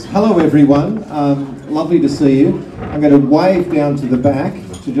Hello everyone, lovely to see you. I'm going to wave down to the back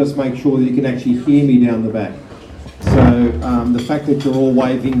to just make sure that you can actually hear me down the back. So the fact that you're all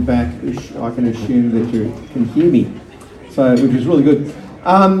waving back, I can assume that you can hear me, so which is really good.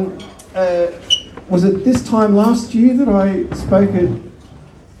 Was it this time last year that I spoke at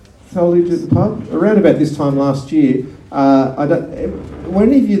Foliage at the pub? Around about this time last year. Were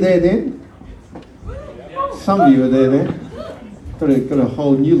any of you there then? Some of you are there then. Got a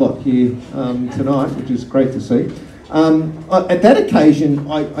whole new lot here tonight, which is great to see. At that occasion,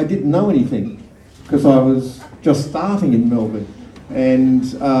 I didn't know anything because I was just starting in Melbourne, and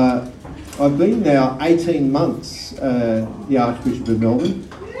I've been now 18 months the Archbishop of Melbourne,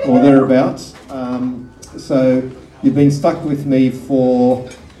 or thereabouts. So you've been stuck with me for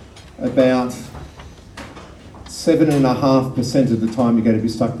about 7.5% of the time you're going to be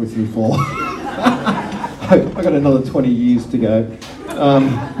stuck with me for. I've got another 20 years to go,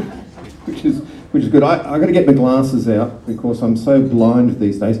 which is good. I've got to get my glasses out because I'm so blind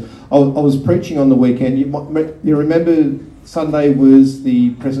these days. I was preaching on the weekend. You remember Sunday was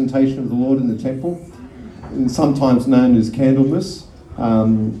the presentation of the Lord in the temple, and sometimes known as Candlemas,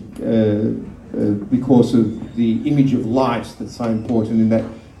 because of the image of light that's so important in that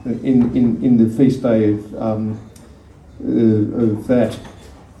in the feast day of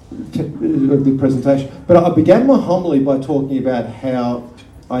the presentation. But I began my homily by talking about how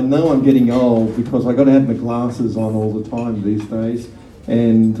I know I'm getting old because I've got to have my glasses on all the time these days,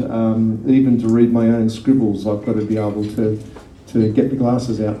 and even to read my own scribbles I've got to be able to get the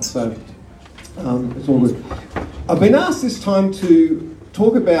glasses out, so it's all good. I've been asked this time to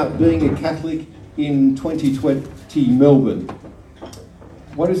talk about being a Catholic in 2020 Melbourne.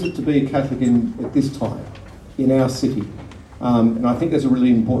 What is it to be a Catholic at this time in our city? And I think that's a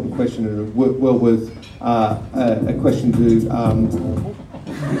really important question, and well worth a question to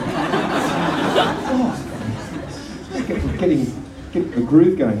get the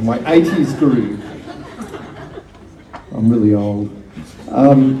groove going, my 80s groove. I'm really old.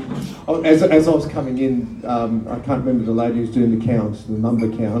 As I was coming in, I can't remember the lady who's doing the number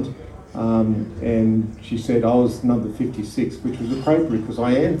count, and she said I was number 56, which was appropriate because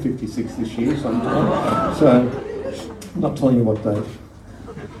I am 56 this year sometime. So. I'm not telling you what date.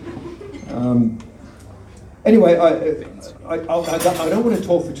 Anyway, I don't want to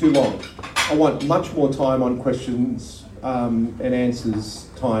talk for too long. I want much more time on questions and answers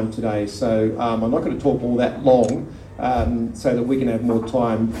time today. So I'm not going to talk all that long so that we can have more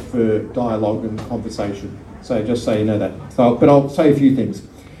time for dialogue and conversation. So just so you know that. But I'll say a few things.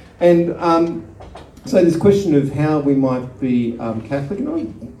 And so this question of how we might be Catholic, and I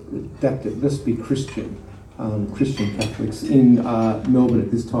adapt it, let's be Christian. Christian Catholics in Melbourne at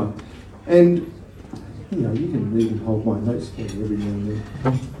this time. And, you know, you can even hold my notes for me every now and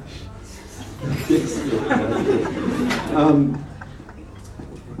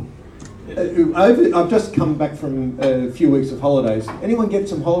then. I've just come back from a few weeks of holidays. Anyone get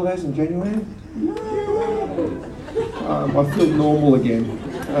some holidays in January? I feel normal again.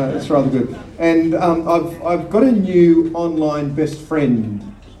 It's rather good. And I've got a new online best friend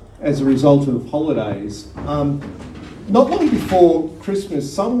as a result of holidays. Not long before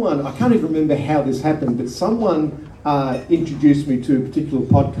Christmas, someone, I can't even remember how this happened, but someone introduced me to a particular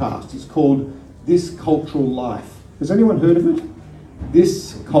podcast. It's called This Cultural Life. Has anyone heard of it?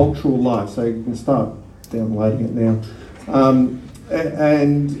 This Cultural Life. So you can start downloading it now.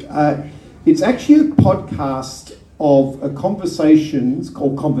 It's actually a podcast of conversations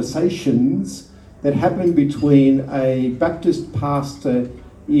called Conversations that happen between a Baptist pastor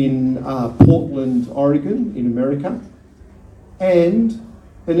in Portland, Oregon, in America, and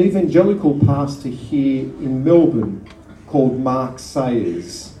an evangelical pastor here in Melbourne called Mark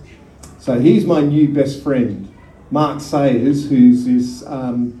Sayers. So he's my new best friend, Mark Sayers, who's this,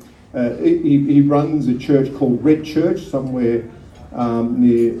 he runs a church called Red Church somewhere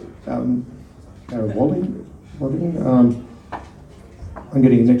near Wadding. I'm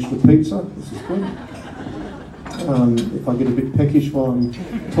getting an extra pizza, this is good. If I get a bit peckish while I'm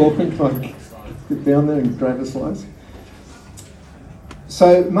talking, can I get down there and grab a slice?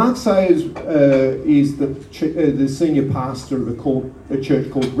 So Mark Sayers is the senior pastor of a church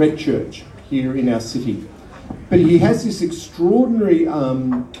called Red Church here in our city. But he has this extraordinary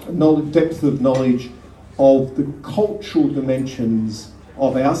depth of knowledge of the cultural dimensions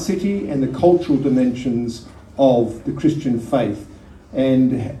of our city and the cultural dimensions of the Christian faith.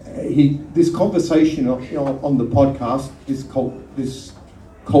 And this conversation on the podcast, this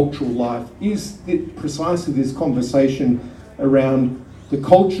cultural life, is precisely this conversation around the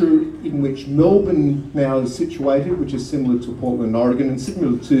culture in which Melbourne now is situated, which is similar to Portland, Oregon, and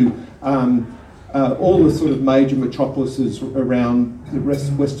similar to all the sort of major metropolises around the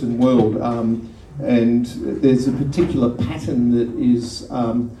Western world. And there's a particular pattern that is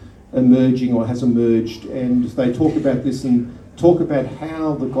emerging or has emerged, and they talk about this and talk about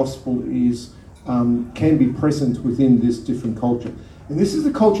how the gospel is can be present within this different culture. And this is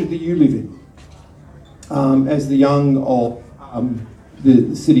the culture that you live in as the young of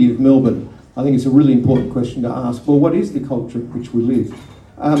the city of Melbourne. I think it's a really important question to ask. Well, what is the culture in which we live?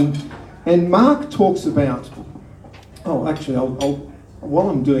 And Mark talks about, actually, while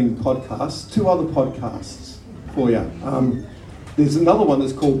I'm doing podcasts, 2 other podcasts for you. There's another one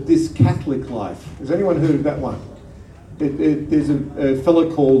that's called This Catholic Life. Has anyone heard of that one? There's a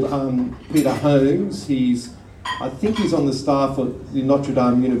fellow called Peter Holmes. I think he's on the staff of the Notre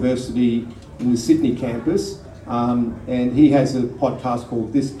Dame University in the Sydney campus, and he has a podcast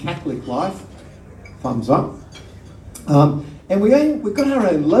called This Catholic Life. Thumbs up. And we've got our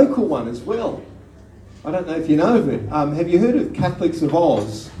own local one as well. I don't know if you know of it. Have you heard of Catholics of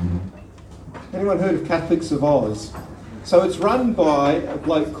Oz? Anyone heard of Catholics of Oz? So it's run by a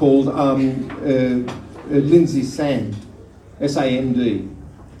bloke called Lindsay Sand, S-A-N-D.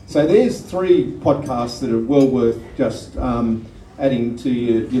 So there's 3 podcasts that are well worth just adding to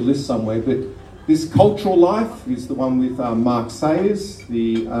your list somewhere. But This Cultural Life is the one with Mark Sayers,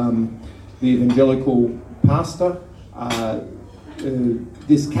 the evangelical pastor.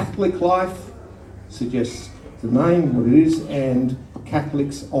 This Catholic Life suggests the name, what it is, and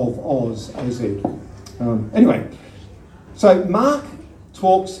Catholics of Oz, O-Z. Anyway, so Mark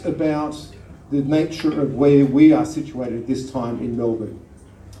talks about the nature of where we are situated this time in Melbourne.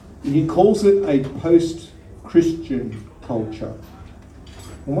 He calls it a post-Christian culture.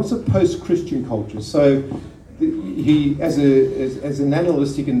 And what's a post-Christian culture? So he, as an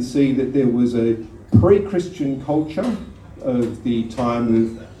analyst, he can see that there was a pre-Christian culture of the time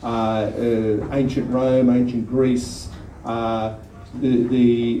of ancient Rome, ancient Greece, the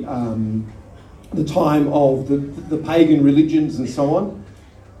time of the pagan religions and so on.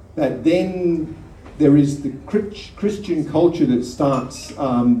 That then there is the Christian culture that starts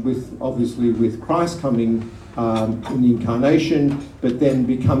with Christ coming in the incarnation, but then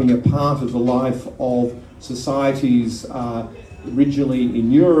becoming a part of the life of societies originally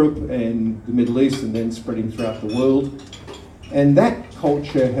in Europe and the Middle East, and then spreading throughout the world. And that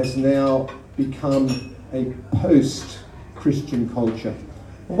culture has now become a post-Christian culture.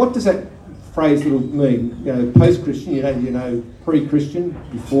 Well, what does that phrase mean? Post-Christian, you know, pre-Christian,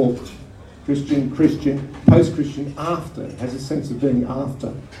 before Christian, Christian, post-Christian, after. It has a sense of being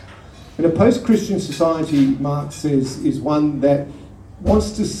after. And a post-Christian society, Marx says, is one that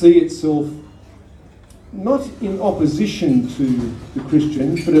wants to see itself not in opposition to the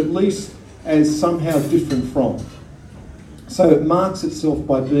Christians, but at least as somehow different from. So it marks itself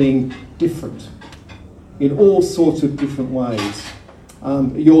by being different in all sorts of different ways.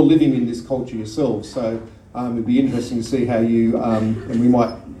 You're living in this culture yourself, so it'd be interesting to see how you, and we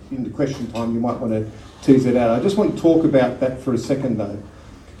might, in the question time, you might want to tease it out. I just want to talk about that for a second though.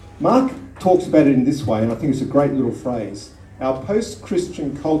 Mark talks about it in this way, and I think it's a great little phrase. Our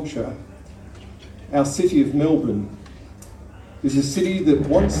post-Christian culture, our city of Melbourne, is a city that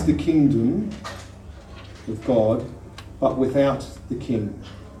wants the kingdom of God, but without the king.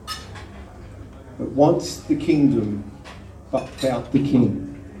 It wants the kingdom, but without the king.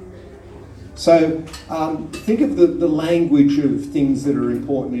 So think of the language of things that are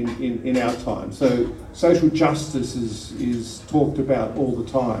important in our time. So social justice is talked about all the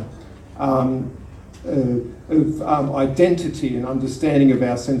time. Of identity and understanding of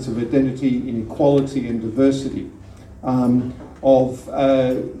our sense of identity in equality and diversity. Of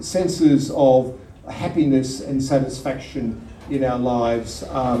senses of happiness and satisfaction in our lives,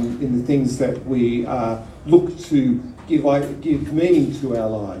 in the things that we look to give meaning to our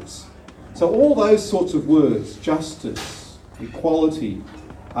lives. So all those sorts of words, justice, equality,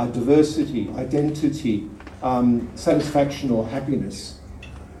 diversity, identity, satisfaction or happiness,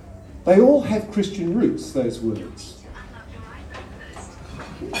 they all have Christian roots, those words.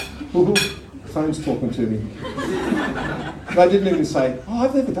 Ooh, phone's talking to me. They didn't even say,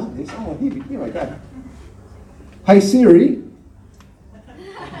 I've never done this. Oh, here I go. Hey Siri.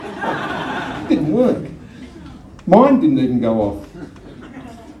 It didn't work. Mine didn't even go off.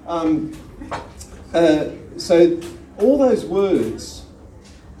 So all those words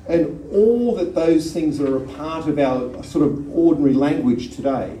and all that those things are a part of our sort of ordinary language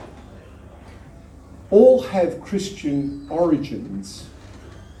today all have Christian origins,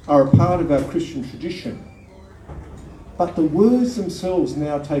 are a part of our Christian tradition. But the words themselves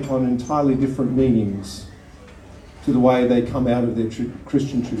now take on entirely different meanings to the way they come out of their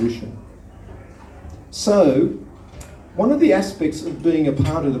Christian tradition. So, one of the aspects of being a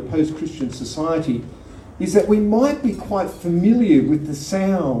part of the post-Christian society is that we might be quite familiar with the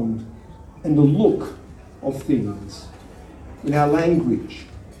sound and the look of things in our language,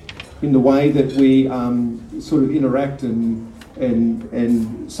 in the way that we sort of interact and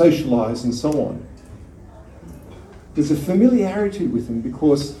socialise and so on. There's a familiarity with them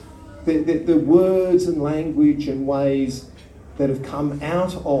because the words and language and ways that have come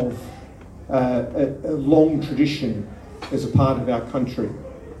out of a long tradition as a part of our country,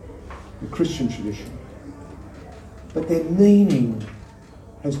 the Christian tradition. But their meaning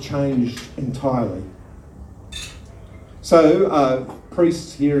has changed entirely. So,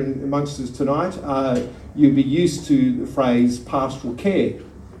 priests here amongst us tonight, you'd be used to the phrase pastoral care.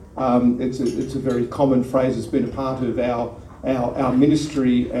 It's a very common phrase. It's been a part of our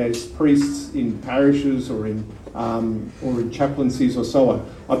ministry as priests in parishes or in chaplaincies or so on.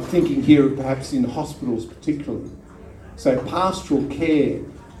 I'm thinking here perhaps in hospitals particularly. So pastoral care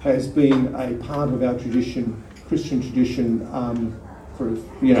has been a part of our tradition, Christian tradition, for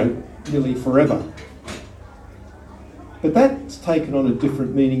nearly forever. But that's taken on a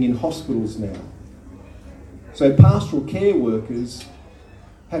different meaning in hospitals now. So pastoral care workers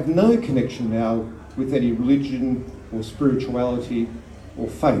have no connection now with any religion or spirituality or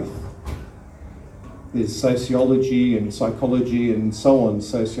faith. There's sociology and psychology and so on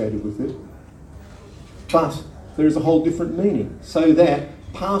associated with it. But there is a whole different meaning, so that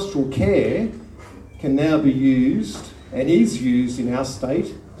pastoral care can now be used and is used in our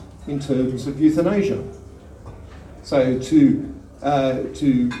state in terms of euthanasia. So to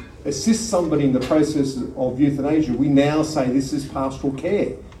assist somebody in the process of euthanasia, we now say this is pastoral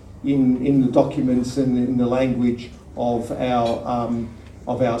care in the documents and in the language of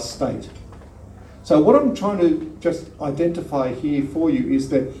our state. So what I'm trying to just identify here for you is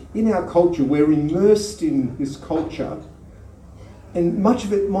that in our culture, we're immersed in this culture, and much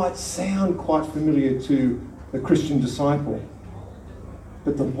of it might sound quite familiar to a Christian disciple.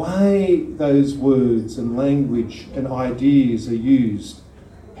 But the way those words and language and ideas are used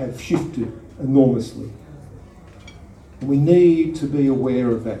have shifted enormously. And we need to be aware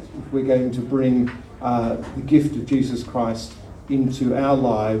of that if we're going to bring the gift of Jesus Christ into our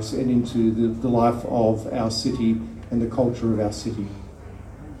lives and into the life of our city and the culture of our city.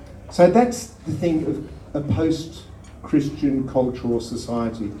 So that's the thing of a post-Christian cultural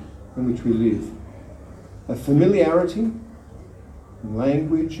society in which we live. A familiarity in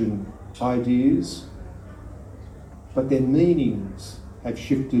language and ideas, but their meanings have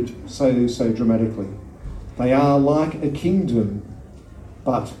shifted so dramatically. They are like a kingdom,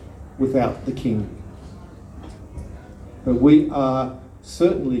 but without the king. But we are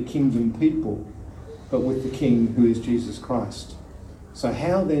certainly kingdom people, but with the king who is Jesus Christ. So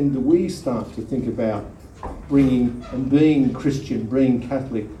how then do we start to think about bringing and being Christian, being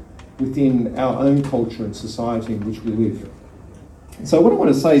Catholic within our own culture and society in which we live? So what I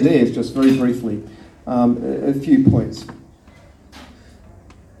want to say there is just very briefly a few points.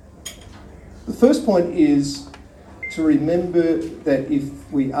 The first point is to remember that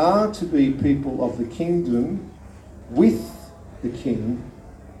if we are to be people of the kingdom with the king,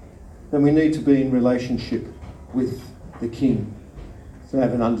 then we need to be in relationship with the king, to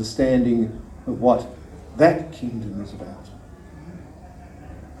have an understanding of what that kingdom is about.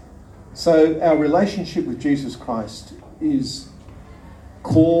 So our relationship with Jesus Christ is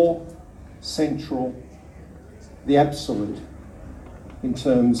core, central, the absolute in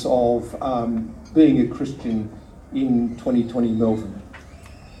terms of being a Christian in 2020 Melbourne.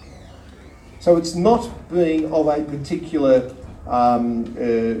 So it's not being of a particular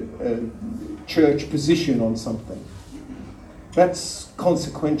church position on something. That's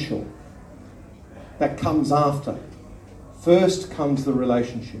consequential. That comes after. First comes the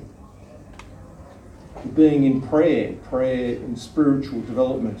relationship. Being in prayer and spiritual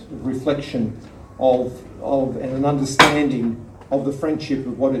development, reflection of and an understanding of the friendship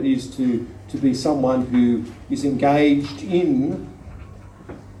of what it is to be someone who is engaged in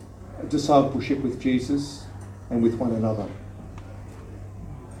discipleship with Jesus and with one another.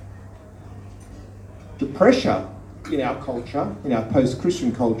 The pressure in our culture, in our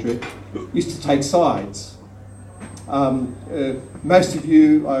post-Christian culture, is to take sides. Most of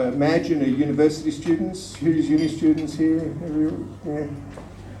you, I imagine, are university students. Who's uni students here? Yeah.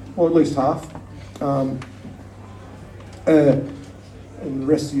 Or at least half. And the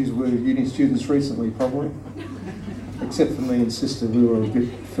rest of you were uni students recently, probably. Except for me and sister, we were a bit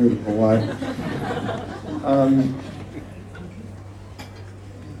further away.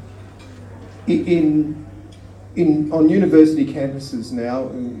 On university campuses now,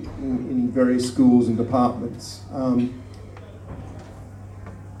 in various schools and departments,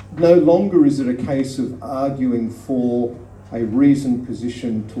 no longer is it a case of arguing for a reasoned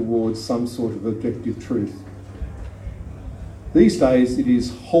position towards some sort of objective truth. These days it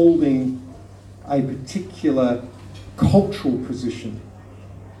is holding a particular cultural position,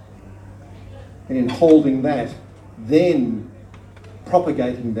 and in holding that, then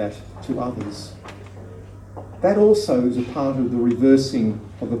propagating that to others. That also is a part of the reversing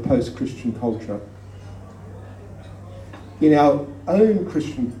of the post-Christian culture. In our own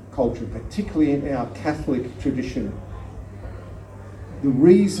Christian culture, particularly in our Catholic tradition, the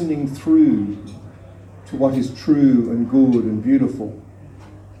reasoning through to what is true and good and beautiful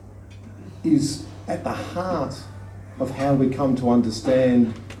is at the heart of how we come to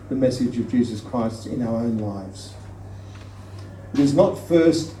understand the message of Jesus Christ in our own lives. It is not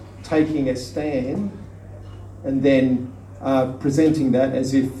first taking a stand and then presenting that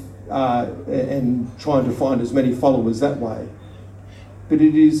as if and trying to find as many followers that way, but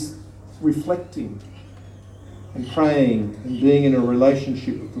it is reflecting and praying and being in a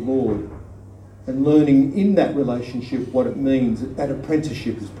relationship with the Lord and learning in that relationship what it means. That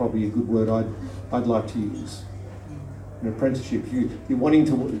apprenticeship is probably a good word I'd like to use. An apprenticeship. You're wanting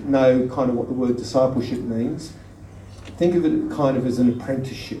to know kind of what the word discipleship means. Think of it kind of as an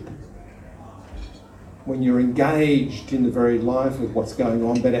apprenticeship. When you're engaged in the very life of what's going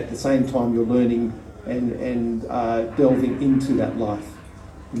on, but at the same time you're learning and delving into that life,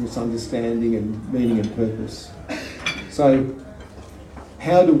 in its understanding and meaning and purpose. So,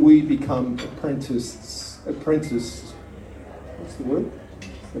 how do we become apprentices, what's the word?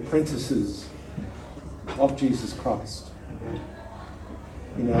 Apprentices of Jesus Christ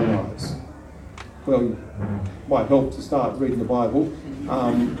in our lives? Well, it might help to start reading the Bible,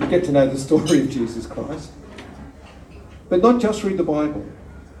 get to know the story of Jesus Christ. But not just read the Bible.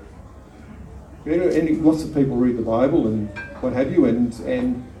 You know, and lots of people read the Bible and what have you,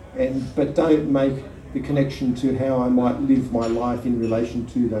 but don't make the connection to how I might live my life in relation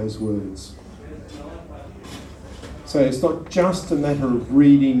to those words. So it's not just a matter of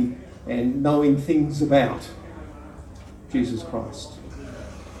reading and knowing things about Jesus Christ,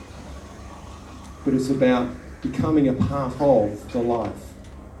 but it's about becoming a part of the life.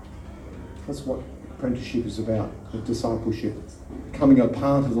 That's what apprenticeship is about, the discipleship, becoming a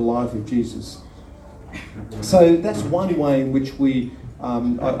part of the life of Jesus. So that's one way in which I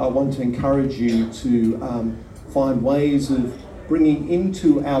want to encourage you to find ways of bringing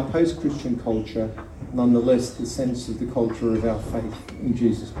into our post-Christian culture, nonetheless, the sense of the culture of our faith in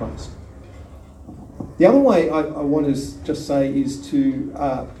Jesus Christ. The other way I want to just say is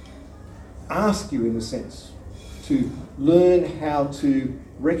to ask you, in a sense, to learn how to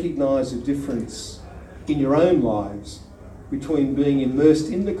recognise a difference in your own lives between being immersed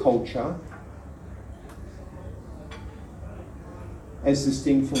in the culture as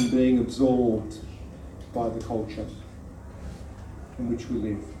distinct from being absorbed by the culture in which we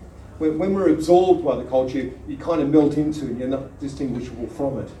live. When we're absorbed by the culture, you kind of melt into it, you're not distinguishable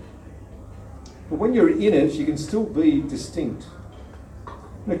from it. But when you're in it, you can still be distinct.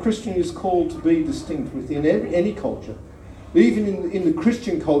 And a Christian is called to be distinct within any culture. Even in the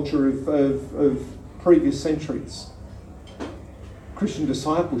Christian culture of previous centuries, Christian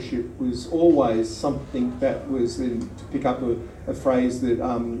discipleship was always something that was, to pick up a phrase that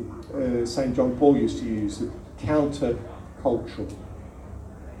St. John Paul used to use, counter-cultural.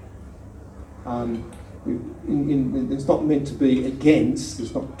 It's not meant to be against,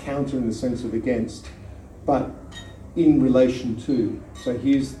 it's not counter in the sense of against, but in relation to. So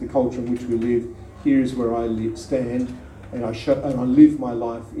here's the culture in which we live, here's where I stand, and I live my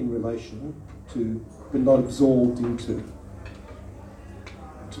life in relation to, but not absorbed into.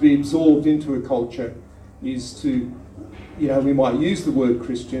 To be absorbed into a culture is to, we might use the word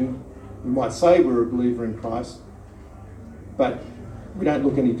Christian, we might say we're a believer in Christ, but we don't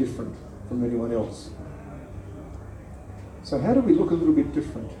look any different from anyone else. So how do we look a little bit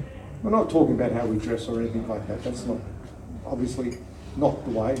different? We're not talking about how we dress or anything like that. That's not, obviously, not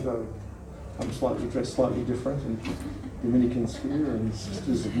the way, though I'm dressed slightly different, and Dominicans here, and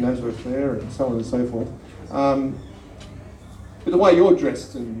Sisters of Nazareth there, and so on and so forth. But the way you're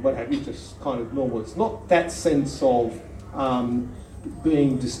dressed and what have you, just kind of normal. It's not that sense of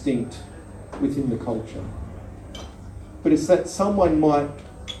being distinct within the culture. But it's that someone might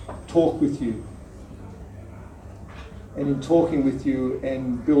talk with you, and in talking with you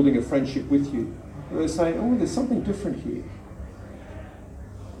and building a friendship with you, they're saying, oh, there's something different here.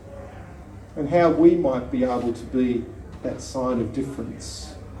 And how we might be able to be that sign of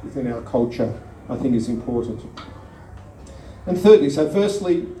difference within our culture I think is important. And thirdly, so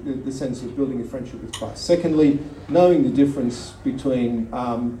firstly, the sense of building a friendship with Christ. Secondly, knowing the difference between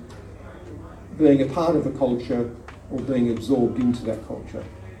being a part of a culture or being absorbed into that culture.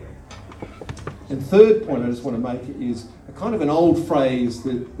 And third point I just want to make is a kind of an old phrase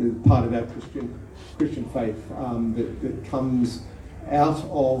that is part of our Christian faith that comes out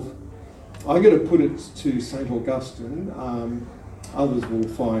of, I'm going to put it to St. Augustine, others will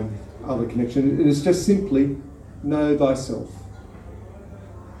find other connections. It is just simply, know thyself.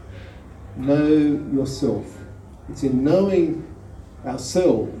 Know yourself. It's in knowing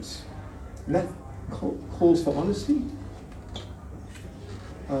ourselves, and that calls for honesty,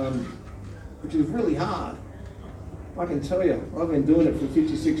 which is really hard. I can tell you, I've been doing it for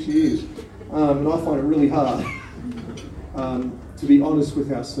 56 years, and I find it really hard to be honest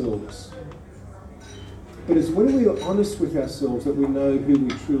with ourselves. But it's when we are honest with ourselves that we know who we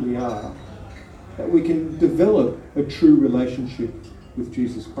truly are, that we can develop a true relationship with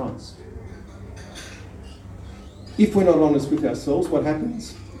Jesus Christ. If we're not honest with ourselves, what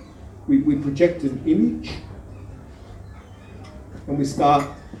happens? We project an image, and we start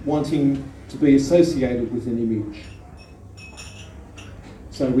wanting to be associated with an image.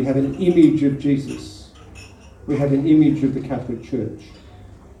 So we have an image of Jesus. We have an image of the Catholic Church.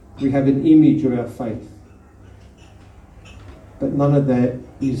 We have an image of our faith. But none of that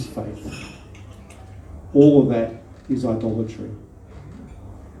is faith. All of that is idolatry.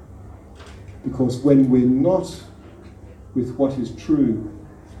 Because when we're not with what is true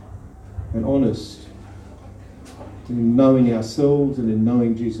and honest, in knowing ourselves and in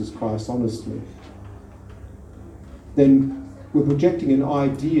knowing Jesus Christ honestly, then we're projecting an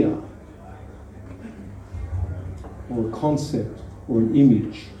idea or a concept or an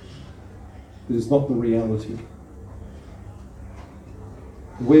image that is not the reality.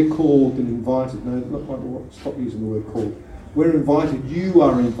 We're called and invited, stop using the word called. We're invited, you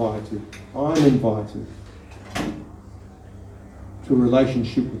are invited, I'm invited to a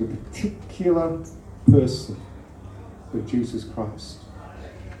relationship with a particular person, with Jesus Christ.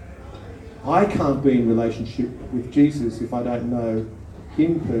 I can't be in relationship with Jesus if I don't know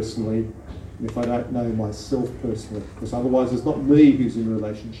him personally, and if I don't know myself personally, because otherwise it's not me who's in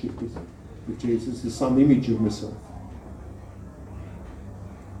relationship with Jesus, it's some image of myself.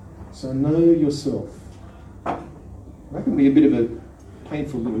 So know yourself. That can be a bit of a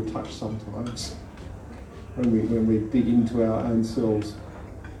painful little touch sometimes when we dig into our own selves.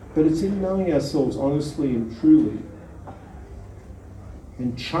 But it's in knowing ourselves honestly and truly,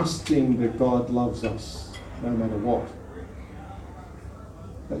 and trusting that God loves us no matter what,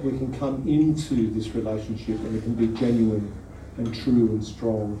 that we can come into this relationship and it can be genuine and true and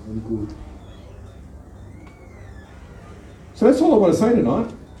strong and good. So that's all I want to say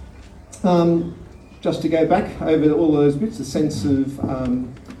tonight. Just to go back over all those bits, a sense of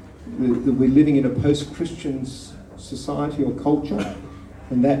that we're living in a post-Christian society or culture,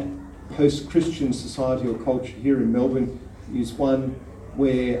 and that post-Christian society or culture here in Melbourne is one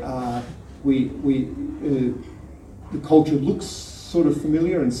where the culture looks sort of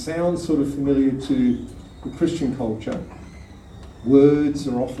familiar and sounds sort of familiar to the Christian culture. Words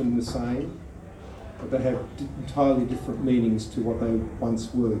are often the same, but they have entirely different meanings to what they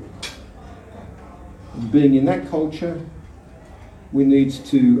once were. And being in that culture, we need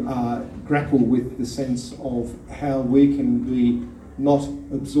to grapple with the sense of how we can be not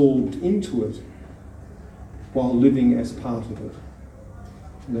absorbed into it while living as part of it.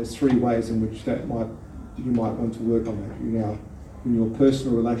 And there's three ways in which you might want to work on that. In your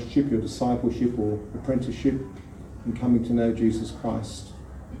personal relationship, your discipleship or apprenticeship, in coming to know Jesus Christ,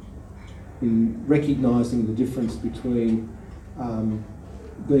 in recognising the difference between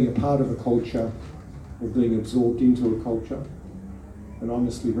being a part of a culture or being absorbed into a culture, and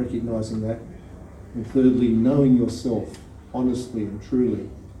honestly recognising that. And thirdly, knowing yourself honestly and truly,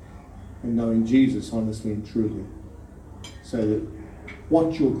 and knowing Jesus honestly and truly, so that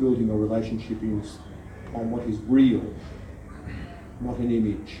what you're building a relationship is on what is real, not an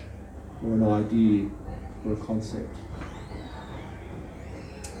image or an idea or a concept.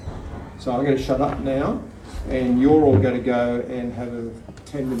 So I'm going to shut up now, and you're all going to go and have a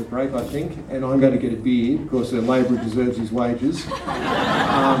 10-minute break, I think, and I'm going to get a beer because a labourer deserves his wages.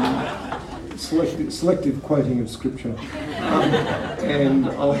 Selective quoting of scripture. And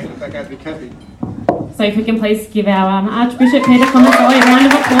I'll hand it back over to Kathy. So if we can please give our Archbishop Peter Clement a round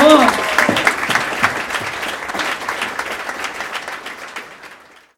of applause.